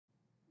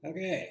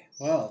Okay,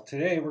 well,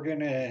 today we're going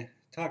to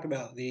talk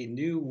about the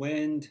new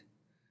wind.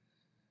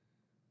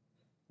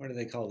 What do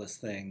they call this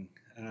thing?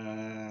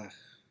 Boy,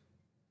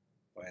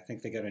 I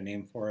think they got a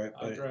name for it,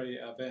 but ABRE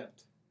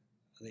event.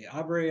 the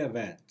ABRE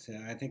event.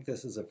 I think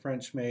this is a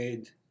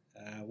French-made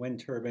wind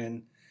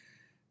turbine.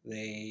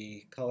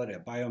 They call it a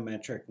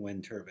biometric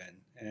wind turbine,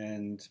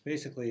 and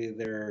basically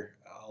they're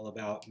all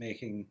about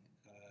making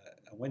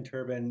a wind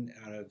turbine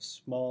out of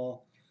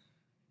small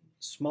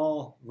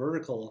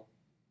vertical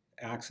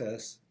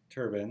axis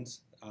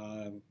turbines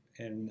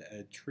in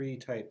a tree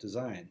type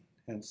design,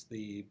 hence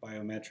the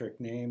biometric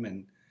name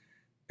and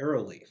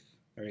AEROLEAF.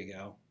 There you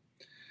go.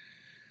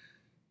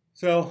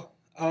 So,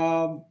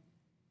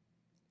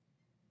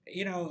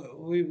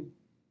 we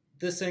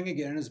this thing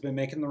again has been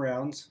making the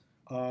rounds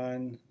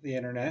on the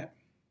internet,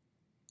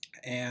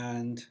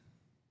 and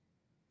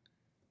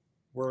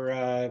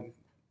we're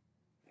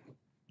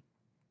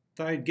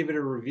thought I'd give it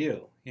a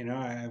review.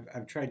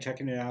 I've tried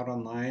checking it out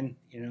online.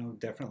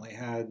 Definitely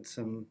had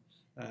some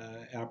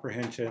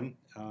apprehension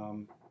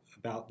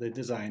about the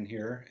design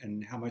here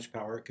and how much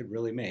power it could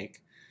really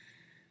make.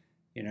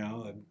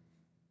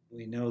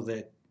 We know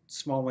that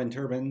small wind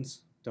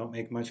turbines don't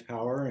make much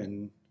power,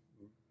 and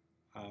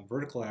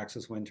vertical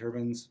axis wind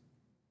turbines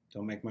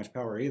don't make much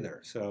power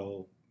either.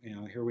 So,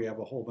 here we have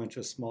a whole bunch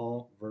of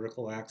small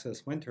vertical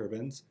axis wind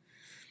turbines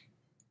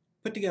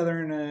put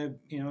together in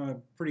a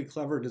pretty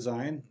clever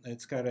design.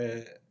 It's got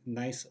a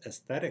nice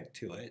aesthetic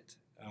to it,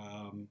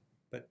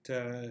 but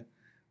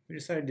we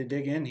decided to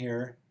dig in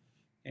here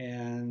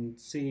and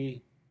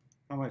see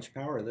how much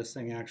power this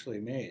thing actually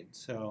made.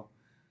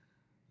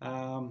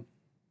 Um,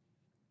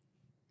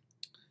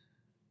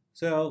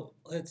 so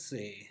let's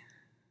see,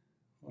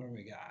 what do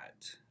we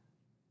got?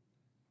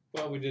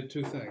 Well, we did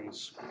two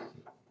things.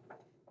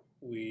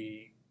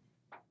 We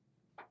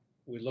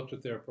looked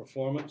at their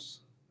performance,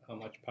 how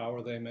much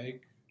power they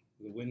make,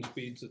 the wind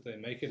speeds that they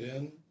make it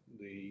in.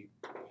 We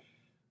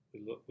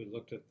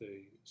looked at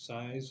the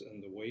size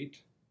and the weight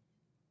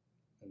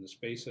and the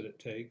space that it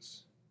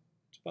takes.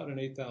 It's about an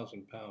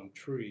 8,000 pound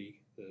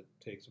tree that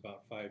takes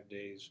about 5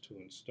 days to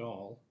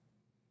install.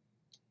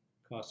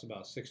 Costs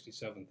about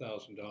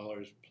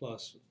 $67,000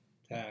 plus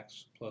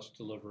tax, plus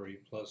delivery,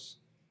 plus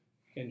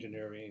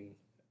engineering,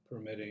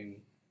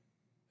 permitting,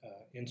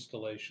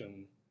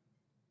 installation.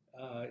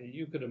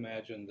 You could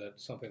imagine that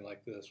something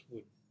like this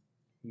would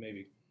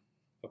maybe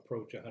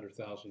approach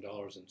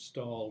 $100,000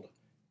 installed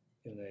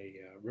in a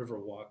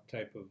Riverwalk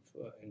type of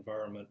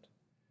environment,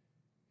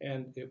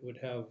 and it would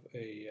have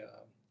a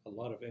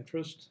lot of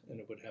interest, and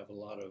it would have a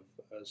lot of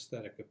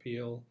aesthetic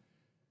appeal.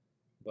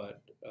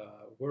 But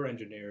we're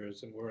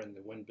engineers and we're in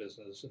the wind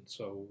business, and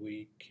so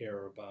we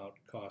care about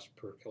cost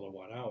per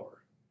kilowatt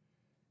hour.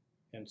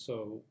 And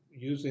so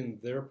using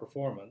their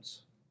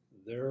performance,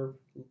 their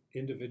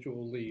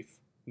individual leaf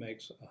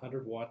makes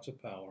 100 watts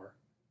of power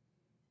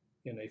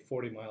in a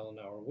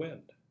 40-mile-an-hour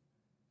wind.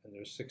 And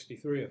there's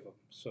 63 of them.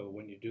 So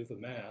when you do the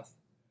math,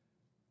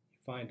 you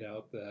find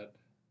out that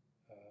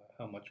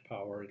how much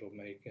power it'll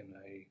make in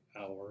an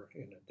hour,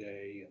 in a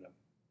day, in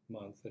a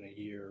month, in a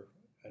year,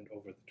 and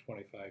over the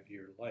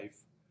 25-year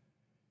life.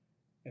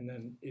 And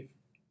then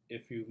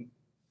if you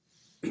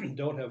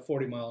don't have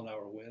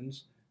 40-mile-an-hour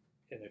winds,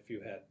 and if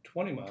you had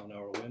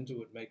 20-mile-an-hour winds, it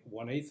would make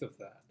 1/8 of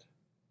that.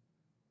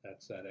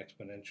 That's that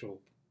exponential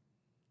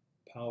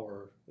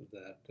power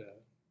that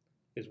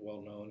is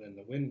well known in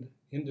the wind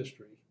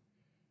industry.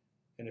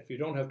 And if you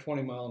don't have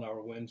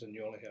 20-mile-an-hour winds and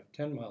you only have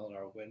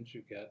 10-mile-an-hour winds,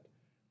 you get,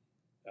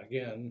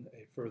 again,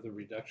 a further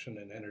reduction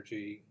in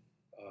energy,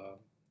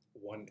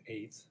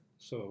 1/8.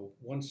 So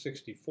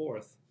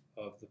 1/64th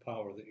of the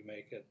power that you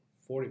make at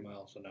 40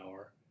 miles an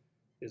hour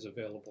is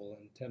available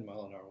in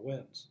 10-mile-an-hour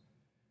winds.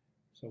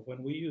 So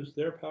when we use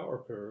their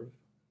power curve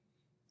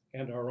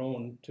and our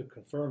own to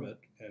confirm it,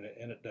 and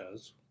it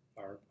does,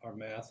 our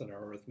math and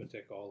our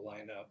arithmetic all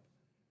line up,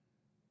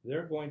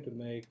 they're going to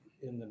make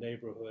in the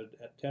neighborhood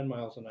at 10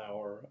 miles an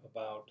hour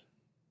about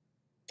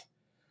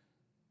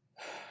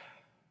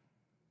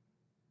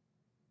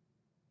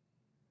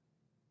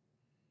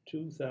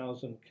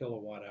 2,000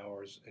 kilowatt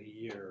hours a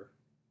year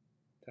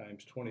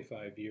times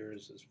 25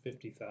 years is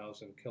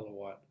 50,000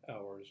 kilowatt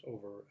hours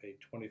over a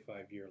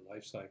 25-year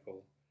life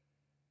cycle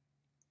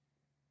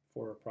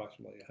for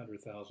approximately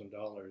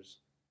 $100,000.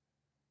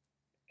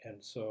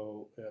 And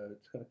so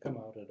it's going to come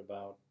out at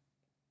about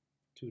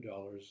 $2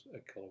 a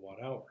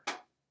kilowatt hour.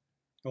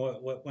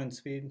 What wind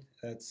speed?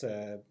 That's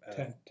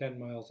 10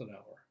 miles an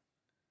hour.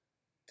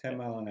 10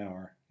 mile an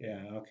hour.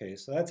 Yeah, okay.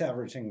 So that's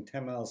averaging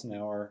 10 miles an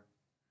hour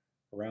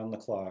around the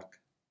clock,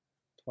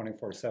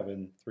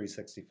 24/7,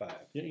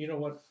 365. You know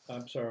what?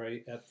 I'm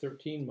sorry. At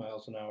 13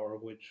 miles an hour,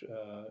 which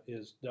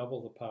is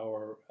double the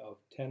power of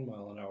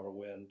 10-mile-an-hour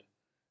wind,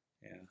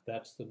 Yeah.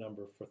 that's the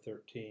number for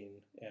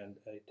 13. And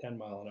a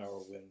 10-mile-an-hour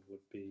wind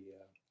would be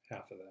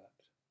half of that,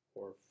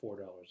 or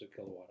 $4 a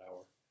kilowatt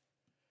hour.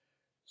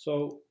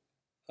 So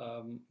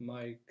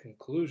my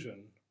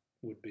conclusion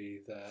would be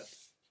that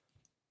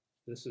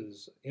this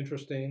is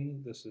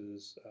interesting. This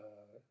is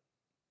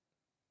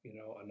you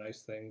know, a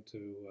nice thing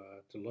to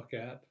look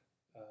at.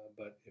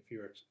 But if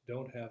you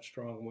don't have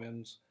strong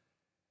winds,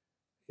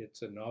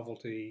 it's a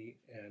novelty,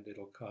 and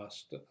it'll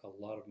cost a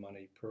lot of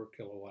money per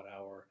kilowatt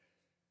hour,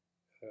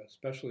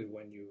 especially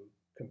when you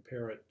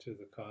compare it to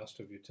the cost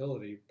of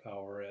utility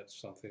power at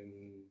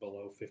something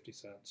below 50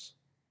 cents.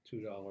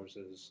 $2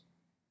 is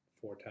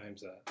 4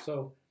 times that.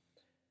 So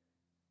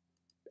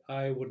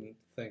I wouldn't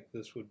think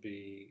this would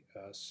be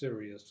a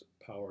serious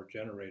power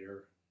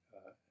generator.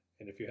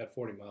 And if you had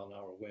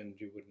 40-mile-an-hour wind,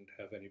 you wouldn't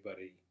have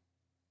anybody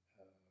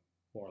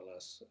more or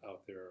less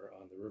out there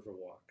on the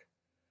Riverwalk.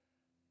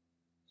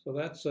 So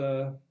that's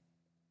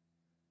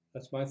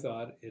my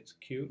thought. It's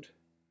cute,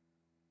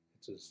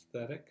 it's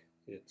aesthetic,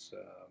 it's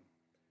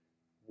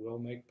will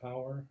make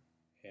power,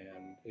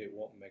 and it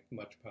won't make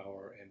much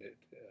power, and it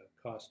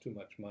costs too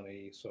much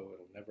money, so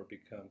it'll never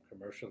become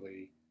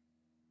commercially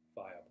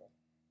viable.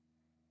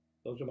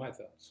 Those are my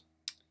thoughts.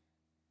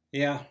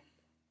 Yeah.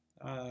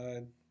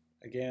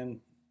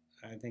 Again,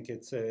 I think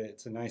it's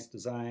a nice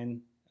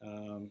design.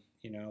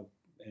 You know,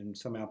 in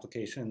some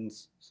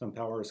applications, some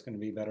power is going to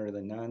be better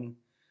than none,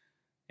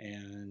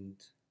 and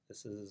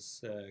this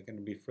is going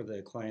to be for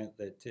the client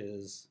that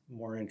is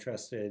more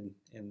interested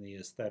in the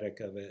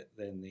aesthetic of it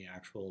than the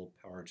actual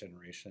power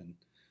generation,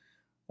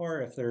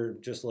 or if they're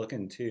just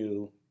looking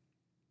to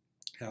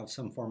have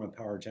some form of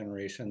power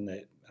generation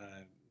that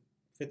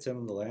fits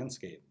in the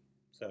landscape.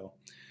 So,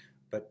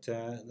 but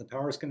the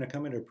power is going to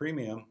come at a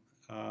premium.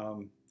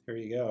 Here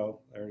you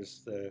go.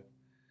 There's the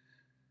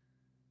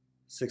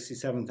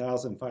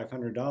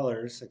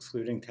 $67,500,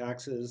 excluding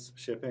taxes,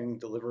 shipping,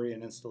 delivery,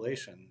 and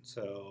installation.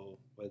 So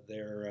with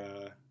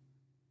their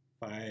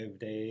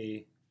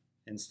 5-day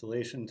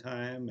installation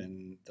time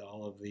and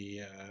all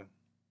the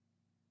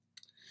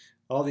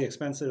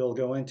expense that it'll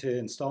go into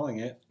installing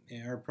it,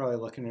 you're probably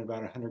looking at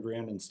about $100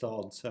 grand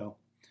installed. So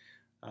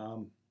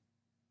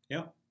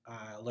yeah,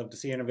 I love to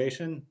see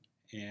innovation,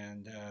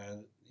 and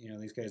you know,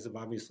 these guys have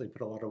obviously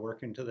put a lot of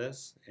work into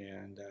this,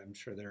 and I'm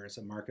sure there is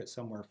a market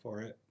somewhere for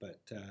it, but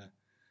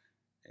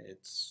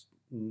it's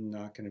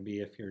not going to be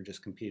if you're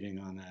just competing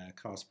on a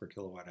cost per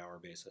kilowatt hour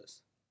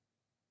basis.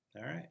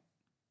 All right.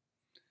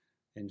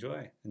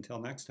 Enjoy. Until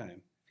next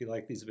time. If you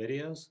like these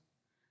videos,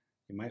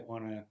 you might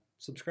want to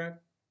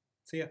subscribe.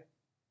 See ya.